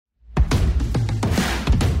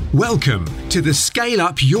Welcome to the Scale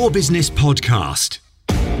Up Your Business podcast.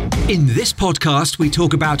 In this podcast, we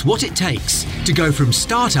talk about what it takes to go from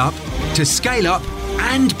startup to scale up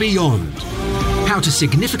and beyond. How to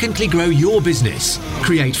significantly grow your business,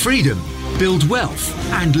 create freedom, build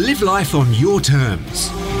wealth, and live life on your terms.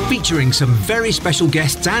 Featuring some very special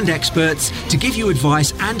guests and experts to give you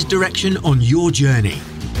advice and direction on your journey.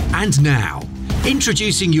 And now,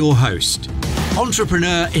 introducing your host,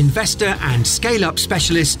 entrepreneur, investor, and scale-up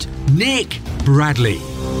specialist, Nick Bradley.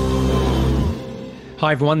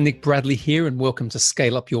 Hi everyone, Nick Bradley here, and welcome to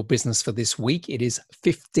Scale Up Your Business for this week. It is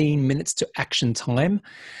 15 minutes to action time.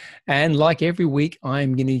 And like every week,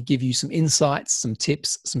 I'm going to give you some insights, some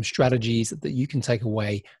tips, some strategies that you can take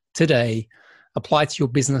away today, apply to your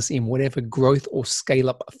business in whatever growth or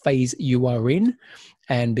scale-up phase you are in,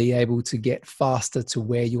 and be able to get faster to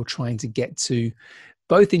where you're trying to get to,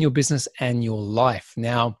 both in your business and your life.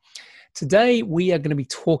 Now, today we are going to be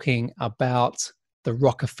talking about the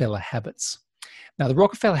Rockefeller Habits. Now, the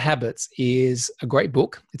Rockefeller Habits is a great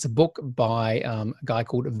book. It's a book by a guy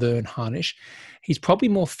called Verne Harnish. He's probably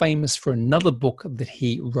more famous for another book that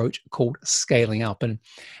he wrote called Scaling Up. And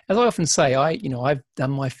as I often say, I've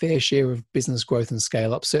done my fair share of business growth and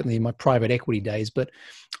scale up, certainly in my private equity days, but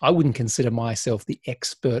I wouldn't consider myself the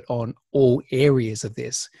expert on all areas of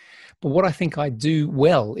this. But what I think I do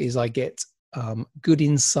well is I get good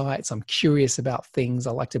insights. I'm curious about things.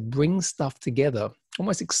 I like to bring stuff together,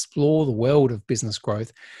 almost explore the world of business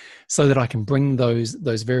growth so that I can bring those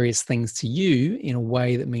various things to you in a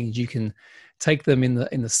way that means you can take them in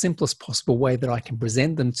the simplest possible way that I can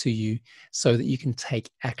present them to you so that you can take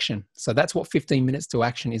action. So that's what 15 minutes to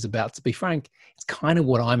action is about. To be frank, it's kind of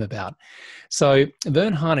what I'm about. So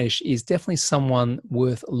Verne Harnish is definitely someone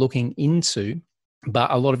worth looking into,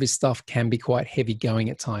 but a lot of his stuff can be quite heavy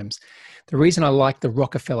going at times. The reason I like the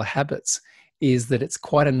Rockefeller Habits is that it's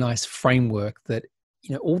quite a nice framework that,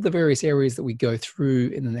 all the various areas that we go through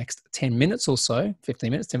in the next 10 minutes or so,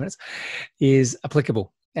 15 minutes, 10 minutes, is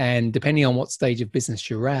applicable. And depending on what stage of business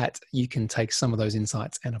you're at, you can take some of those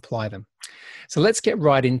insights and apply them. So let's get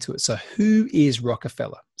right into it. So who is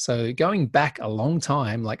Rockefeller? So going back a long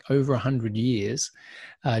time, like over 100 years,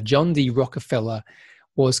 John D. Rockefeller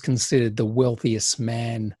was considered the wealthiest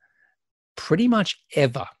man pretty much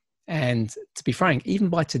ever. And to be frank, even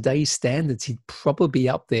by today's standards, he'd probably be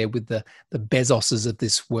up there with the Bezoses of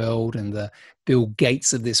this world and the Bill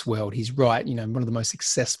Gates of this world. He's right, one of the most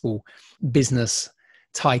successful business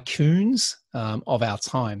tycoons of our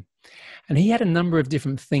time. And he had a number of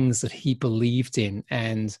different things that he believed in.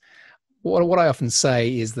 And what I often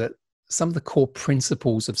say is that some of the core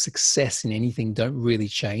principles of success in anything don't really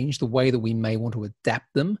change. The way that we may want to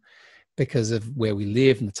adapt them because of where we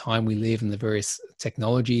live and the time we live and the various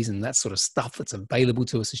technologies and that sort of stuff that's available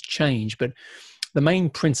to us has changed. But the main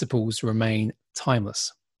principles remain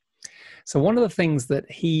timeless. So one of the things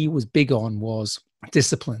that he was big on was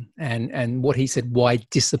discipline and what he said, why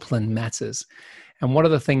discipline matters. And one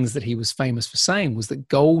of the things that he was famous for saying was that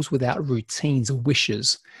goals without routines are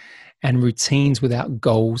wishes, and routines without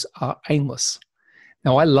goals are aimless.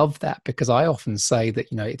 Now, I love that because I often say that,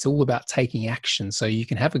 it's all about taking action. So you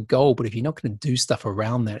can have a goal, but if you're not going to do stuff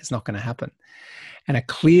around that, it's not going to happen. And a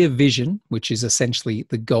clear vision, which is essentially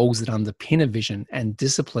the goals that underpin a vision, and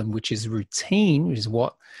discipline, which is routine, which is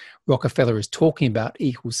what Rockefeller is talking about,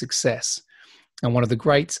 equals success. And one of the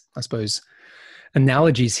great,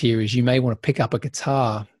 analogies here is you may want to pick up a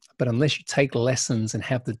guitar, but unless you take lessons and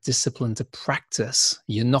have the discipline to practice,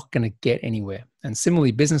 you're not going to get anywhere. And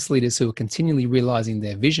similarly, business leaders who are continually realizing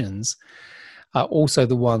their visions are also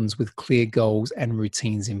the ones with clear goals and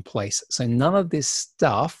routines in place. So none of this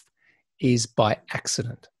stuff is by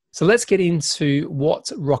accident. So let's get into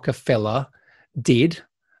what Rockefeller did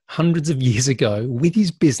hundreds of years ago with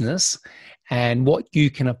his business and what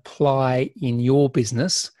you can apply in your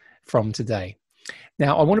business from today.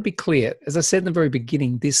 Now, I want to be clear, as I said in the very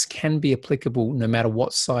beginning, this can be applicable no matter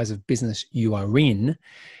what size of business you are in.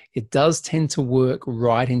 It does tend to work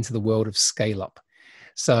right into the world of scale up.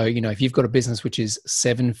 So, if you've got a business which is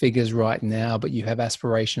 7 figures right now, but you have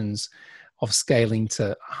aspirations of scaling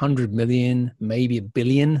to 100 million, maybe a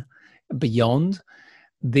billion beyond,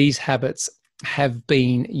 these habits have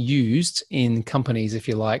been used in companies, if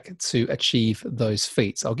you like, to achieve those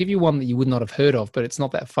feats. I'll give you one that you would not have heard of, but it's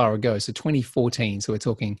not that far ago. So 2014, so we're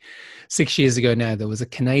talking 6 years ago now, there was a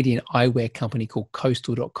Canadian eyewear company called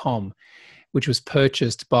Coastal.com, which was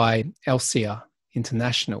purchased by Elsia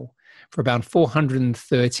International for about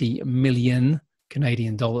 430 million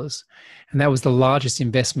Canadian dollars. And that was the largest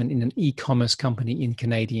investment in an e-commerce company in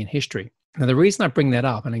Canadian history. Now, the reason I bring that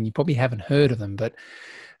up, and you probably haven't heard of them, but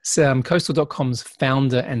Coastal.com's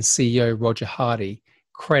founder and CEO, Roger Hardy,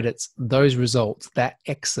 credits those results, that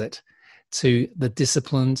exit, to the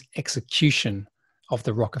disciplined execution of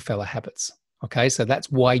the Rockefeller habits. Okay, so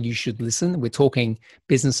that's why you should listen. We're talking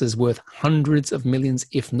businesses worth hundreds of millions,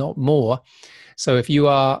 if not more. So if you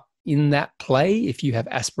are in that play, if you have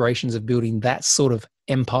aspirations of building that sort of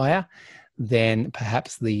empire, then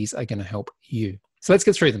perhaps these are going to help you. So let's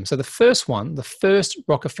get through them. So the first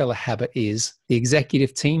Rockefeller habit is the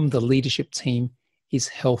executive team, the leadership team is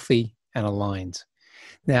healthy and aligned.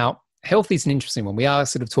 Now, health is an interesting one. We are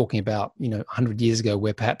sort of talking about, 100 years ago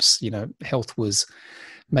where perhaps, health was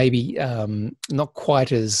maybe not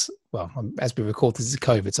quite as, well, as we recall, this is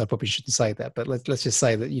COVID, so I probably shouldn't say that, but let's just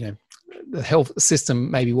say that, the health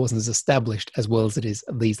system maybe wasn't as established as well as it is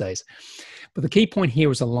these days. But the key point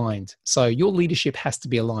here is aligned. So your leadership has to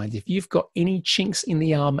be aligned. If you've got any chinks in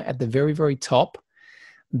the armor at the very, very top,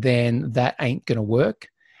 then that ain't going to work.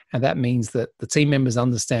 And that means that the team members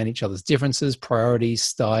understand each other's differences, priorities,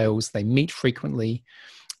 styles. They meet frequently.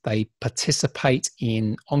 They participate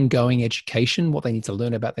in ongoing education, what they need to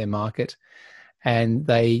learn about their market. And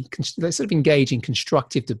they sort of engage in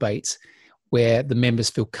constructive debates where the members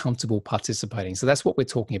feel comfortable participating. So that's what we're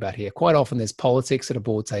talking about here. Quite often there's politics at a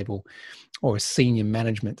board table or a senior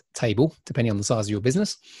management table, depending on the size of your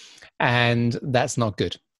business. And that's not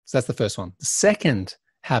good. So that's the first one. The second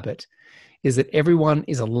habit is that everyone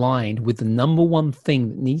is aligned with the number one thing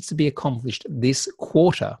that needs to be accomplished this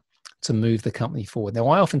quarter to move the company forward. Now,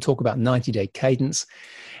 I often talk about 90-day cadence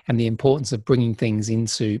and the importance of bringing things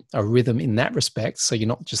into a rhythm in that respect. So you're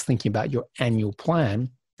not just thinking about your annual plan.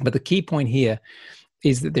 But the key point here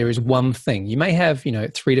is that there is one thing. You may have, 3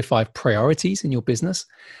 to 5 priorities in your business,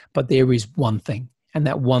 but there is one thing. And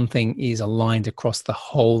that one thing is aligned across the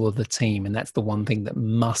whole of the team. And that's the one thing that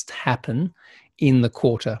must happen in the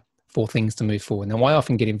quarter for things to move forward. Now, I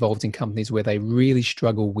often get involved in companies where they really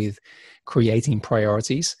struggle with creating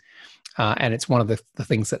priorities. And it's one of the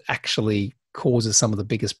things that actually causes some of the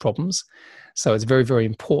biggest problems. So it's very, very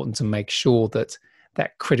important to make sure that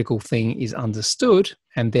that critical thing is understood,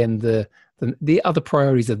 and then the other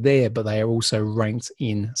priorities are there, but they are also ranked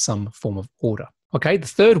in some form of order. Okay, the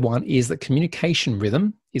third one is that communication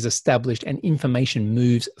rhythm is established and information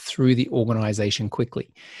moves through the organization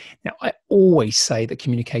quickly. Now, I always say that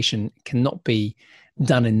communication cannot be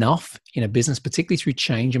done enough in a business, particularly through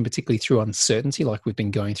change and particularly through uncertainty like we've been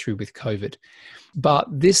going through with COVID. But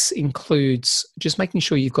this includes just making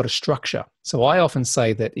sure you've got a structure. So I often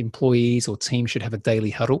say that employees or teams should have a daily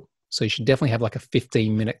huddle. So you should definitely have like a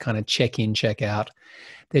 15-minute kind of check-in, check-out.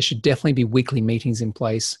 There should definitely be weekly meetings in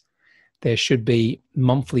place. There should be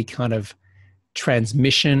monthly kind of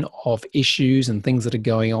transmission of issues and things that are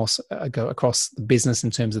going on across the business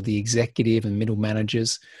in terms of the executive and middle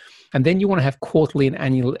managers. And then you want to have quarterly and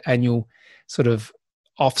annual sort of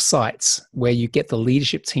offsites where you get the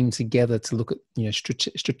leadership team together to look at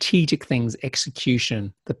strategic things,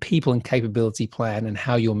 execution, the people and capability plan, and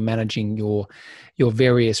how you're managing your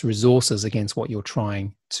various resources against what you're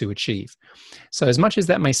trying to achieve. So as much as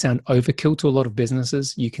that may sound overkill to a lot of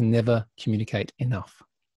businesses, you can never communicate enough.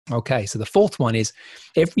 Okay, so the fourth one is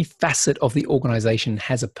every facet of the organization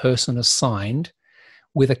has a person assigned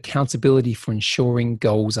with accountability for ensuring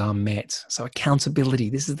goals are met. So accountability,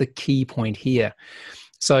 this is the key point here.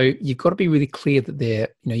 So you've got to be really clear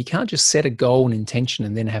that you can't just set a goal and intention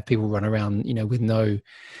and then have people run around, with no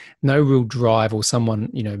real drive or someone,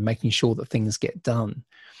 making sure that things get done.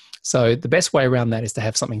 So the best way around that is to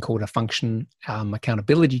have something called a function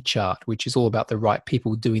accountability chart, which is all about the right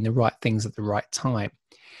people doing the right things at the right time.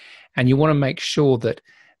 And you want to make sure that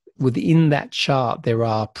within that chart, there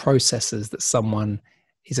are processes that someone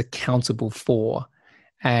is accountable for.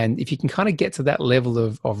 And if you can kind of get to that level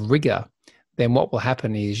of rigor, then what will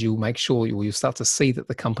happen is you'll make sure you'll start to see that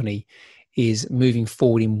the company is moving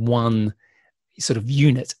forward in one sort of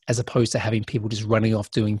unit as opposed to having people just running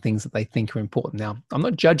off doing things that they think are important. Now, I'm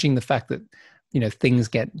not judging the fact that, things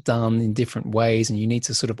get done in different ways, and you need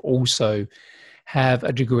to sort of also have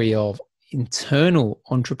a degree of internal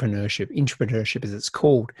intrapreneurship as it's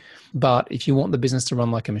called. But if you want the business to run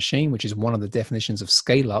like a machine, which is one of the definitions of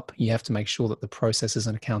scale up, you have to make sure that the processes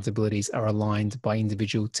and accountabilities are aligned by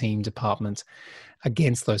individual team department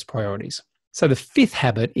against those priorities. So the fifth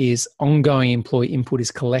habit is ongoing employee input is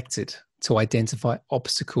collected to identify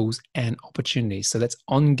obstacles and opportunities. So that's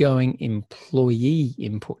ongoing employee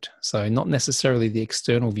input. So not necessarily the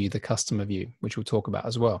external view, the customer view, which we'll talk about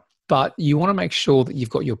as well. But you want to make sure that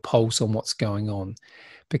you've got your pulse on what's going on,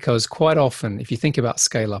 because quite often, if you think about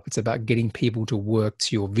scale up, it's about getting people to work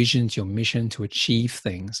to your vision, to your mission, to achieve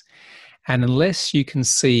things. And unless you can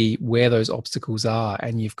see where those obstacles are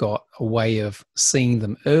and you've got a way of seeing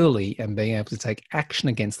them early and being able to take action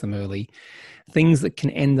against them early, things that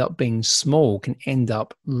can end up being small can end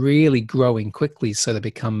up really growing quickly, so they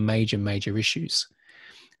become major, major issues.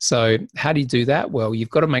 So how do you do that? Well, you've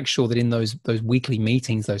got to make sure that in those weekly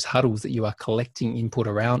meetings, those huddles, that you are collecting input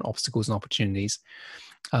around obstacles and opportunities.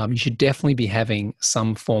 You should definitely be having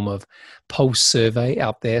some form of pulse survey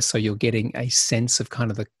out there, so you're getting a sense of kind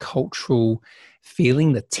of the cultural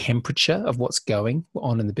feeling, the temperature of what's going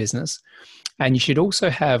on in the business. And you should also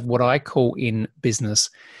have what I call in business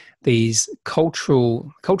these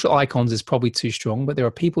cultural icons is probably too strong, but there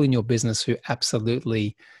are people in your business who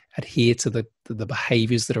absolutely adhere to the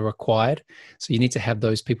behaviors that are required. So you need to have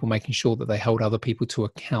those people making sure that they hold other people to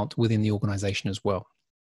account within the organization as well.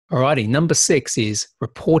 Alrighty, number 6 is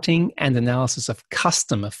reporting and analysis of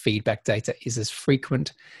customer feedback data is as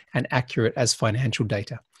frequent and accurate as financial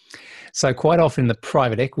data. So quite often in the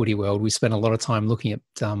private equity world, we spend a lot of time looking at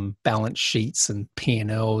balance sheets and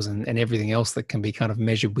P&Ls and everything else that can be kind of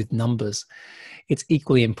measured with numbers. It's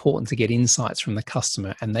equally important to get insights from the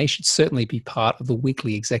customer, and they should certainly be part of the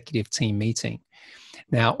weekly executive team meeting.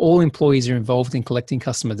 Now, all employees are involved in collecting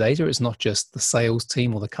customer data. It's not just the sales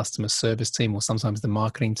team or the customer service team or sometimes the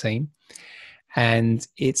marketing team. And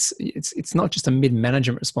it's not just a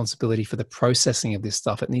mid-management responsibility for the processing of this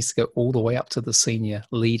stuff. It needs to go all the way up to the senior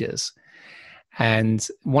leaders. And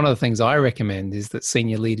one of the things I recommend is that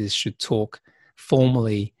senior leaders should talk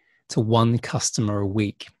formally to one customer a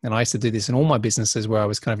week. And I used to do this in all my businesses where I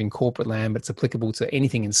was kind of in corporate land, but it's applicable to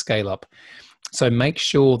anything in scale up. So make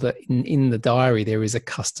sure that in the diary there is a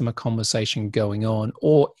customer conversation going on,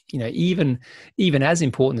 or even as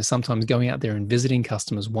important as sometimes going out there and visiting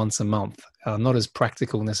customers once a month. Not as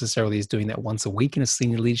practical necessarily as doing that once a week in a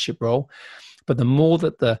senior leadership role, but the more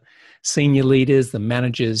that the senior leaders, the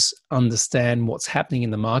managers understand what's happening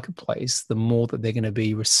in the marketplace, the more that they're going to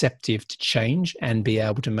be receptive to change and be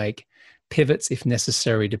able to make pivots if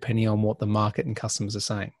necessary, depending on what the market and customers are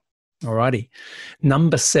saying. Alrighty.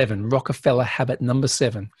 Number 7, Rockefeller habit number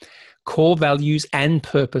 7. Core values and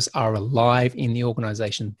purpose are alive in the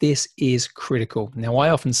organization. This is critical. Now, I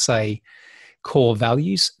often say core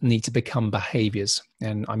values need to become behaviors.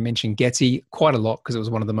 And I mentioned Getty quite a lot because it was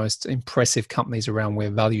one of the most impressive companies around where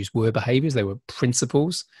values were behaviors. They were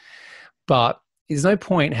principles. But there's no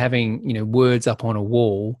point having, words up on a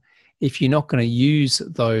wall if you're not going to use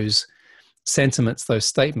those sentiments, those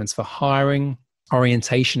statements for hiring,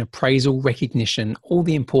 orientation, appraisal, recognition, all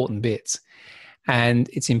the important bits. And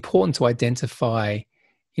it's important to identify,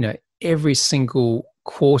 every single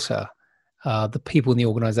quarter, the people in the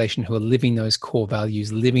organization who are living those core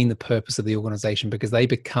values, living the purpose of the organization, because they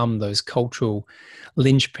become those cultural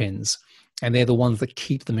linchpins, and they're the ones that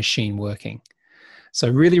keep the machine working. So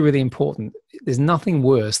really, really important. There's nothing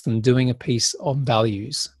worse than doing a piece on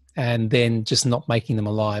values and then just not making them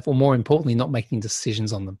alive, or more importantly, not making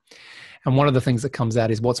decisions on them. And one of the things that comes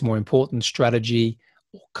out is what's more important, strategy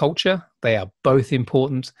or culture. They are both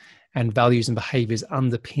important, and values and behaviors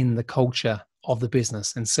underpin the culture of the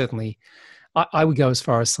business. And certainly I would go as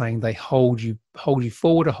far as saying they hold you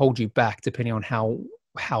forward or hold you back, depending on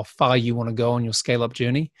how far you want to go on your scale up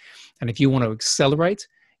journey. And if you want to accelerate,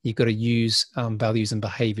 you've got to use values and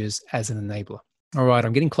behaviors as an enabler. All right,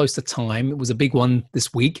 I'm getting close to time. It was a big one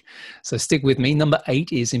this week, so stick with me. Number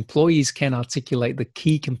 8 is employees can articulate the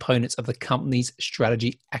key components of the company's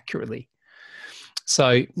strategy accurately.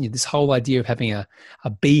 So this whole idea of having a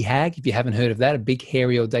BHAG, if you haven't heard of that, a big,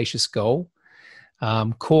 hairy, audacious goal.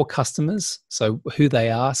 Core customers, so who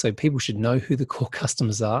they are. So people should know who the core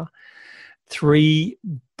customers are. 3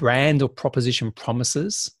 brand or proposition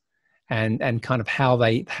promises, and kind of how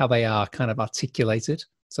they are kind of articulated.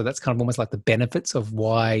 So that's kind of almost like the benefits of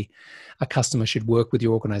why a customer should work with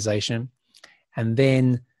your organization. And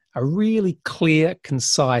then a really clear,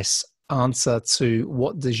 concise answer to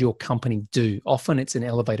what does your company do. Often it's an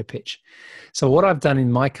elevator pitch. So what I've done in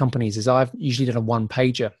my companies is I've usually done a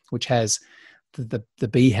 1-pager, which has the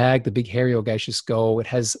BHAG, the big, hairy, audacious goal. It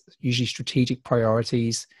has usually strategic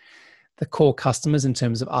priorities, the core customers in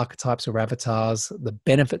terms of archetypes or avatars, the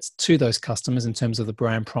benefits to those customers in terms of the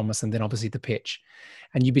brand promise, and then obviously the pitch.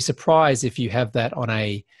 And you'd be surprised if you have that on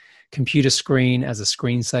a computer screen as a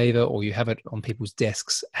screensaver, or you have it on people's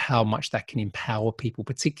desks, how much that can empower people,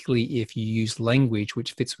 particularly if you use language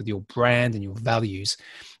which fits with your brand and your values.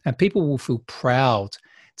 And people will feel proud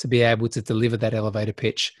to be able to deliver that elevator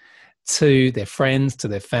pitch to their friends, to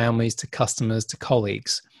their families, to customers, to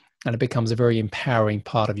colleagues. And it becomes a very empowering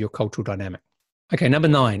part of your cultural dynamic. Okay, number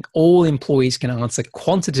 9, all employees can answer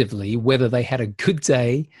quantitatively whether they had a good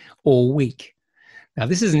day or week. Now,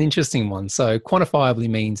 this is an interesting one. So quantifiably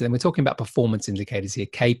means, and we're talking about performance indicators here,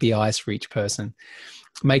 KPIs for each person,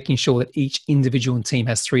 making sure that each individual team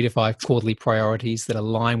has 3 to 5 quarterly priorities that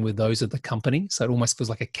align with those of the company. So it almost feels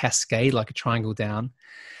like a cascade, like a triangle down,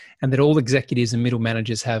 and that all executives and middle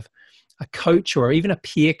managers have a coach or even a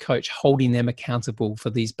peer coach holding them accountable for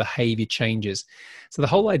these behavior changes. So the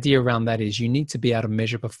whole idea around that is you need to be able to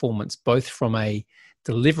measure performance, both from a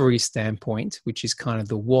delivery standpoint, which is kind of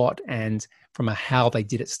the what, and from a how they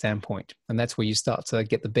did it standpoint. And that's where you start to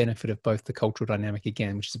get the benefit of both the cultural dynamic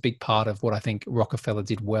again, which is a big part of what I think Rockefeller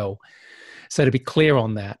did well. So to be clear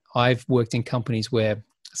on that, I've worked in companies where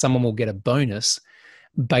someone will get a bonus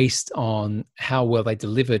based on how well they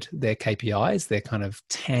delivered their KPIs, their kind of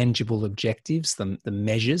tangible objectives, the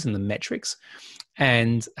measures and the metrics,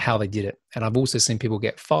 and how they did it. And I've also seen people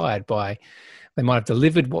get fired by, they might have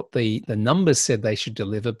delivered what the numbers said they should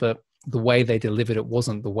deliver, but the way they delivered it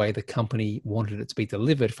wasn't the way the company wanted it to be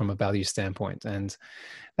delivered from a value standpoint. And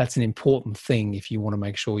that's an important thing if you want to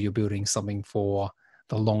make sure you're building something for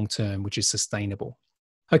the long term, which is sustainable.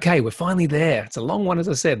 Okay, we're finally there. It's a long one, as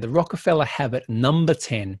I said. The Rockefeller habit number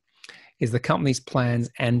 10 is the company's plans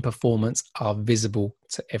and performance are visible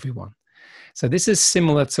to everyone. So this is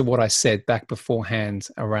similar to what I said back beforehand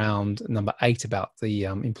around number 8 about the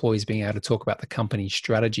employees being able to talk about the company's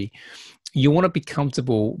strategy. You want to be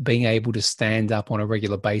comfortable being able to stand up on a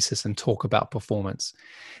regular basis and talk about performance.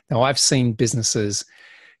 Now, I've seen businesses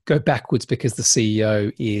go backwards because the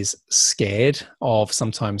CEO is scared of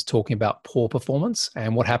sometimes talking about poor performance.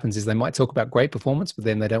 And what happens is they might talk about great performance, but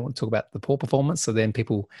then they don't want to talk about the poor performance. So then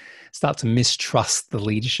people start to mistrust the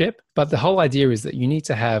leadership. But the whole idea is that you need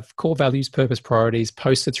to have core values, purpose, priorities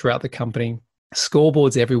posted throughout the company,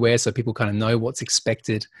 scoreboards everywhere so people kind of know what's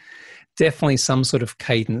expected. Definitely some sort of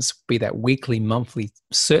cadence, be that weekly, monthly,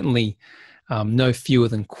 certainly no fewer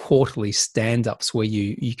than quarterly stand-ups where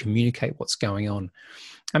you communicate what's going on.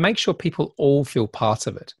 And make sure people all feel part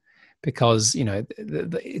of it, because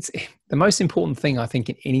it's the most important thing, I think,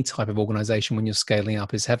 in any type of organization when you're scaling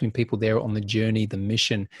up is having people there on the journey, the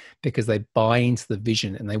mission, because they buy into the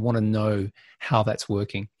vision and they want to know how that's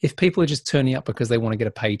working. If people are just turning up because they want to get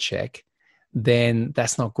a paycheck, then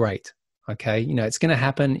that's not great. Okay, it's going to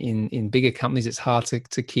happen in bigger companies. It's hard to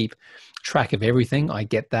keep track of everything. I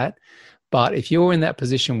get that. But if you're in that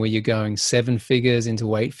position where you're going 7 figures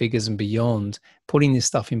into 8 figures and beyond, putting this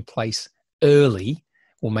stuff in place early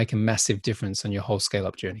will make a massive difference on your whole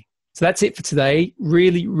scale-up journey. So that's it for today.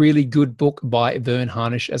 Really, really good book by Verne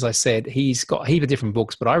Harnish. As I said, he's got a heap of different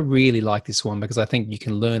books, but I really like this one because I think you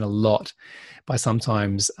can learn a lot by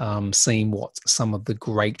sometimes seeing what some of the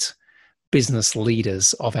great business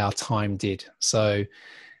leaders of our time did. So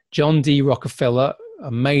John D. Rockefeller,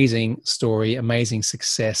 amazing story, amazing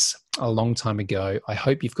success a long time ago. I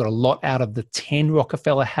hope you've got a lot out of the 10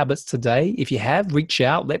 Rockefeller habits today. If you have, reach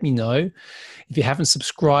out, let me know. If you haven't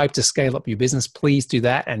subscribed to Scale Up Your Business, please do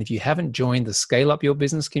that. And if you haven't joined the Scale Up Your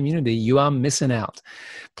Business community, you are missing out.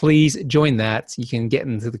 Please join that. You can get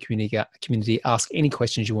into the community, ask any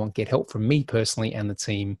questions you want, get help from me personally and the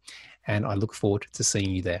team. And I look forward to seeing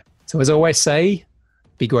you there. So as I always say,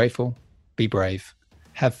 be grateful, be brave,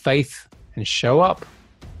 have faith, and show up.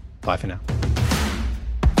 Bye for now.